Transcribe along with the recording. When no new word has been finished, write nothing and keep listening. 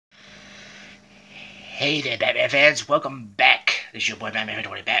Hey there, Batman fans. Welcome back. This is your boy Batman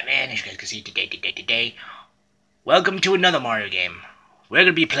 20 Batman. As you guys can see today. Welcome to another Mario game. We're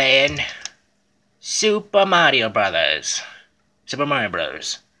gonna be playing Super Mario Brothers. Super Mario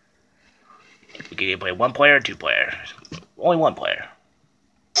Brothers. We can either play one player or two player. Only one player.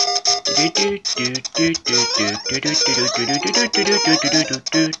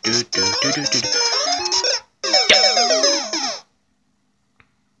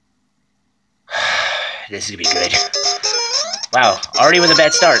 This is gonna be good. Wow, already with a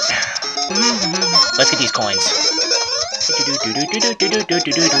bad start. Let's get these coins.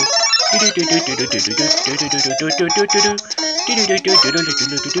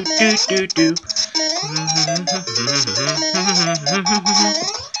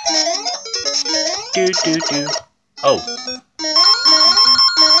 Oh.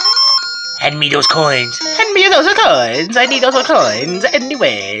 Hand me those coins. Hand me those coins. I need those coins.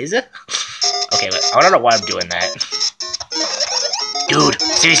 Anyways. Okay, but I don't know why I'm doing that. Dude,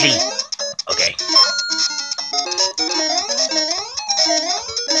 seriously. Okay.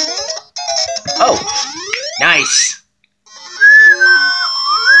 Oh, nice.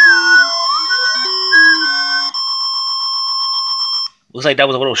 Looks like that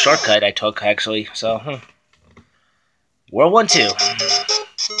was a little shortcut I took, actually. So, World War II.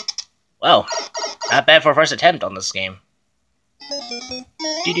 Well, not bad for a first attempt on this game.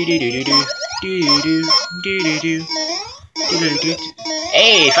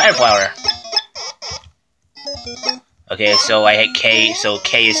 Hey, Fire Flower. Okay, so I hit K, so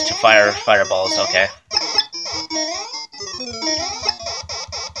K is to fire fireballs, okay.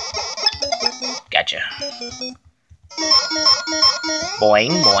 Gotcha.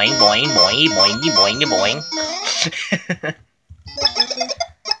 Boing, boing, boing, boing, boing, boing, boing.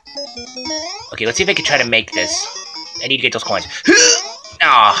 Okay, let's see if I can try to make this. I need to get those coins.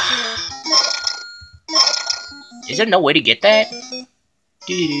 Ah. Is there no way to get that?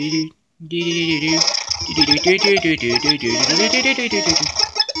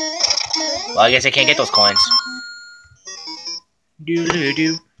 Well, I guess I can't get those coins.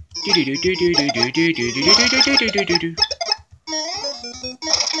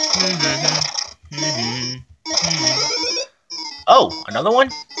 Oh, another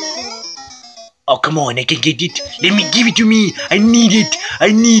one? Oh, come on, I can get it. Let me give it to me. I need it.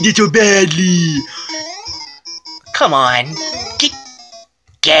 I need it so badly. Come on.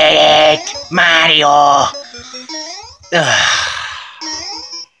 Get it, Mario. Ugh.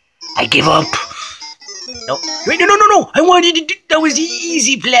 I give up. No. Wait, no. I wanted to do, that was the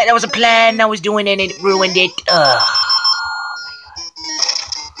easy plan. That was a plan I was doing and it ruined it. Ugh.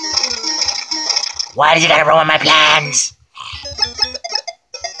 Why does it gotta ruin my plans?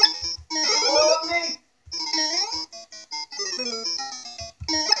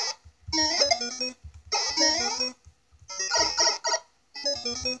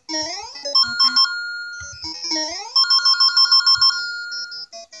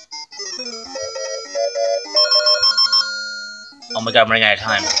 Oh my god, I'm running out of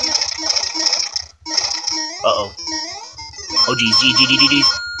time. Uh-oh. Oh geez.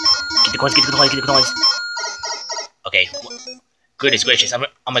 Get the coins. Okay. Goodness gracious, oh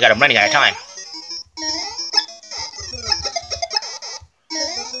my god, I'm running out of time.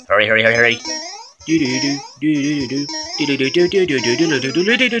 Hurry. Oh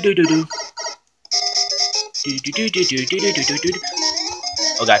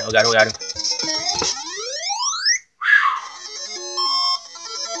god.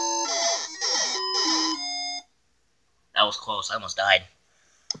 That was close, I almost died.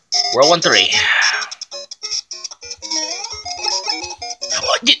 World War 3.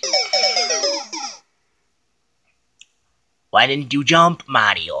 Why didn't you jump,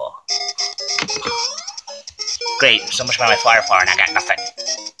 Mario? Great, so much for my fire and I got nothing.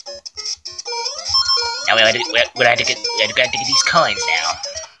 Now we have to get these coins now.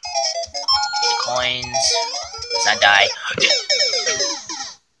 Get the coins. Let's not die.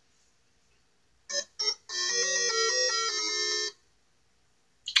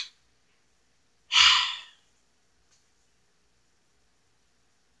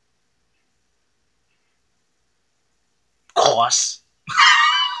 Course.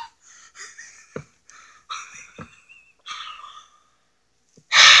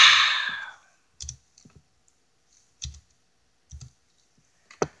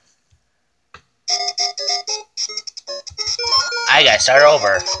 I gotta start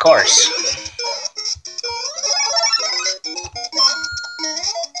over, of course.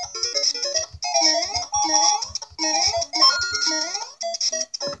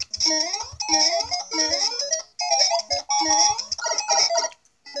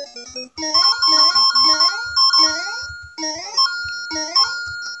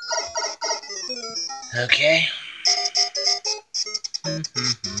 Okay.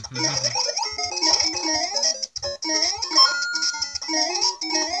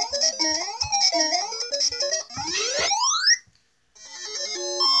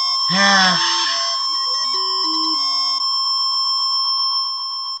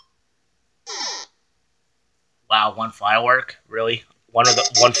 Wow, one firework? Really? One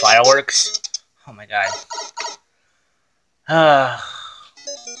fireworks? Oh my god.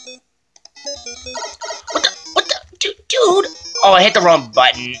 What the? Dude! Oh, I hit the wrong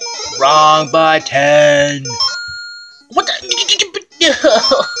button. Wrong button. What the?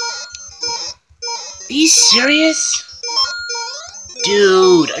 Are you serious?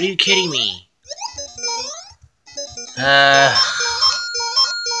 Dude, are you kidding me?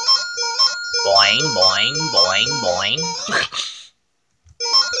 Boing, boing, boing, boing.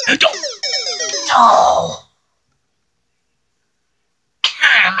 No!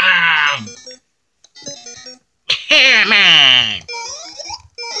 Come on! Come on!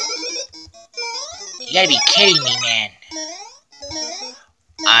 You gotta be kidding me, man.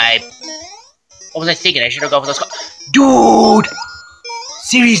 What was I thinking? I should have gone for those. Dude!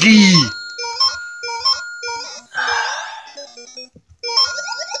 Seriously!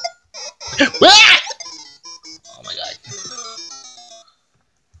 Oh my god.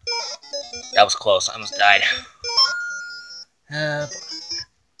 That was close. I almost died.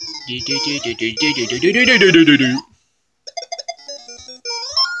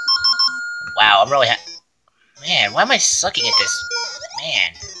 Wow, I'm really Man, why am I sucking at this?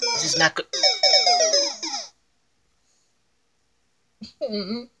 Man, this is not good.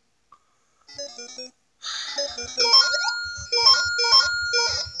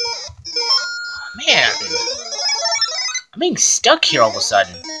 Man, I'm being stuck here all of a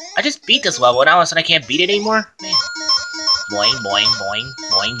sudden. I just beat this level and all of a sudden I can't beat it anymore? Man. Boing, boing, boing,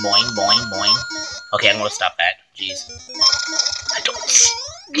 boing, boing, boing, boing. Okay, I'm gonna stop that. Jeez. I don't...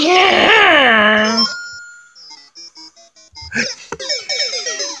 Yeah!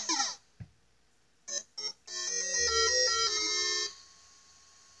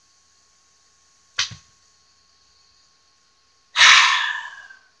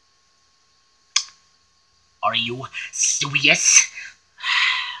 Are you serious?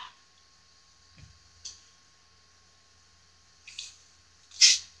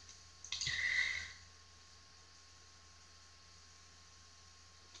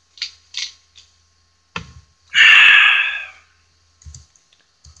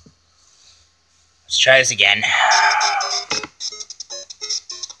 Let's try this again.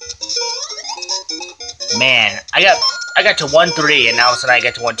 Man, I got to 1-3 and now all of a sudden I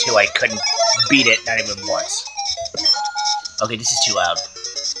get to 1-2. I couldn't beat it, not even once. Okay, this is too loud.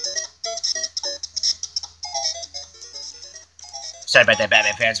 Sorry about that,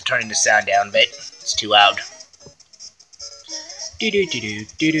 Batman fans. I'm turning the sound down a bit. It's too loud.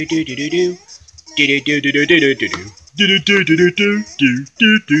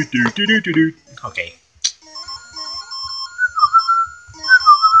 Okay.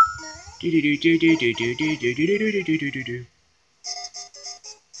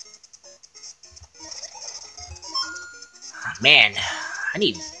 Man,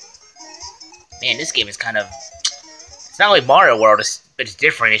 Man, this game is kind of... It's not like Mario World, but it's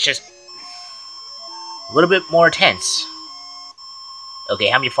different. It's just a little bit more intense. Okay,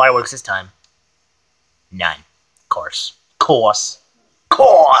 how many fireworks this time? None. Course.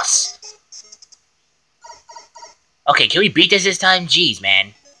 Okay, can we beat this time? Jeez,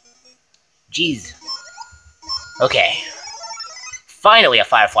 man. Jeez. Okay. Finally a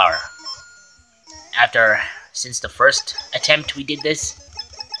fire flower. Since the first attempt we did this.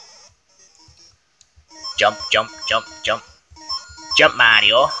 Jump, jump, jump, jump. Jump,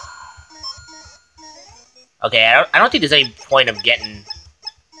 Mario. Okay, I don't think there's any point of getting...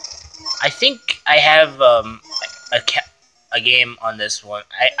 I think I have a game on this one.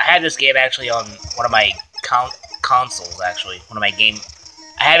 I had this game actually on one of my consoles, actually.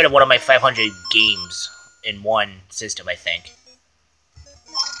 I have it in one of my 500 games in one system, I think.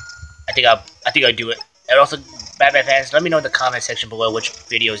 I think I'll do it. And also, Batman fans, let me know in the comment section below which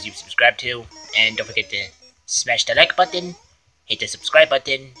videos you've subscribed to. And don't forget to smash the like button, hit the subscribe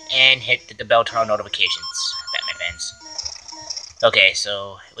button, and hit the bell to turn on notifications, Batman fans. Okay,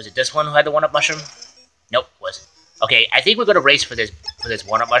 so was it this one who had the one-up mushroom? Nope, was. Okay, I think we're gonna race for this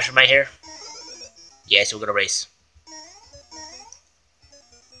one-up mushroom right here. Yeah, so we're gonna race.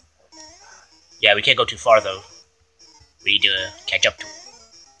 Yeah, we can't go too far though. We need to catch up to.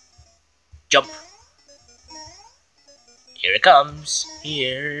 Jump. Here it comes.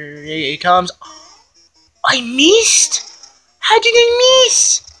 Here it comes. I missed? How did I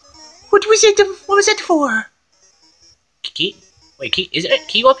miss? What was it? What was that for? Key? Wait, Key? Is it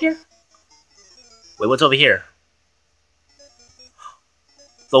Key up here? Wait, what's over here?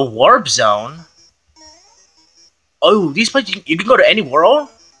 The warp zone? Oh, these places, you can go to any world?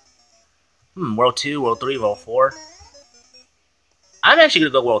 World 2, World 3, World 4. I'm actually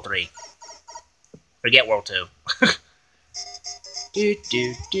gonna go World 3. Forget World 2.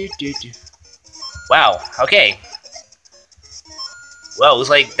 Wow, okay. Well, it was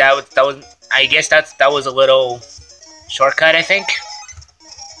like, that was, I guess that was a little shortcut, I think.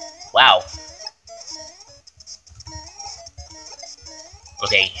 Wow.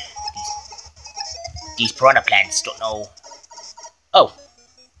 Okay. These piranha plants don't know. Oh.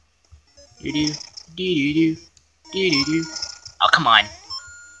 Oh, come on.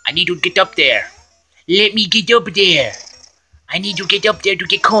 I need to get up there. Let me get up there. I need to get up there to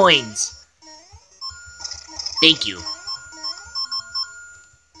get coins. Thank you.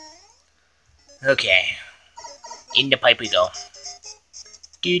 Okay. In the pipe we go.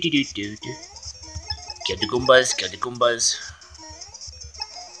 Kill the Goombas, kill the Goombas.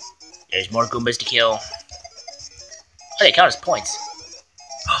 There's more Goombas to kill. Oh, they count as points.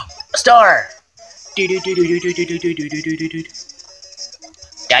 A star! Die,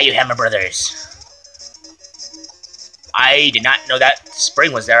 you Hammer Brothers. I did not know that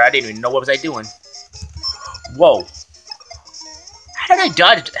spring was there. I didn't even know what was I doing. Whoa. How did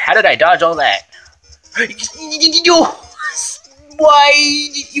I dodge all that? Why did you...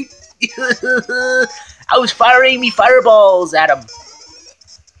 I was firing me fireballs at him.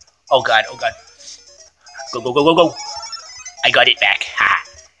 Oh god, oh god. Go, go, go, go, go. I got it back. Ha.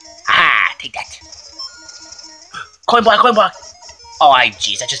 Ha, take that. Coin block, coin block. Oh,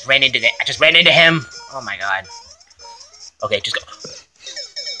 jeez, I just ran into that. I just ran into him. Oh my god. Okay, just go.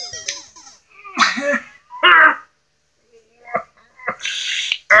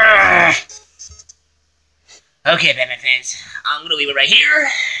 Okay, Batman fans, I'm gonna leave it right here.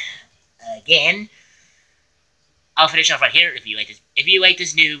 Again, I'll finish off right here. If you like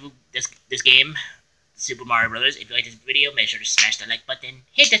this game, Super Mario Brothers. If you like this video, make sure to smash the like button,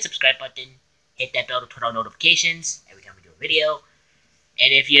 hit that subscribe button, hit that bell to put on notifications every time we do a video.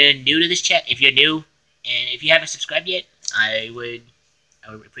 And if you're new to this chat, if you're new and if you haven't subscribed yet, I would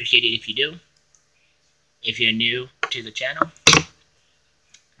appreciate it if you do. If you're new to the channel.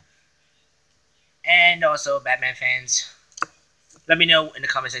 And also, Batman fans, let me know in the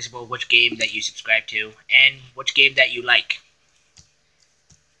comment section below which game that you subscribe to and which game that you like.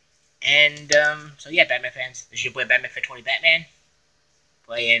 And, so yeah, Batman fans, this is your boy Batman 20 Batman,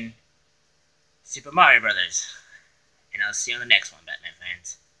 playing Super Mario Brothers. And I'll see you on the next one, Batman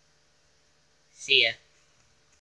fans. See ya.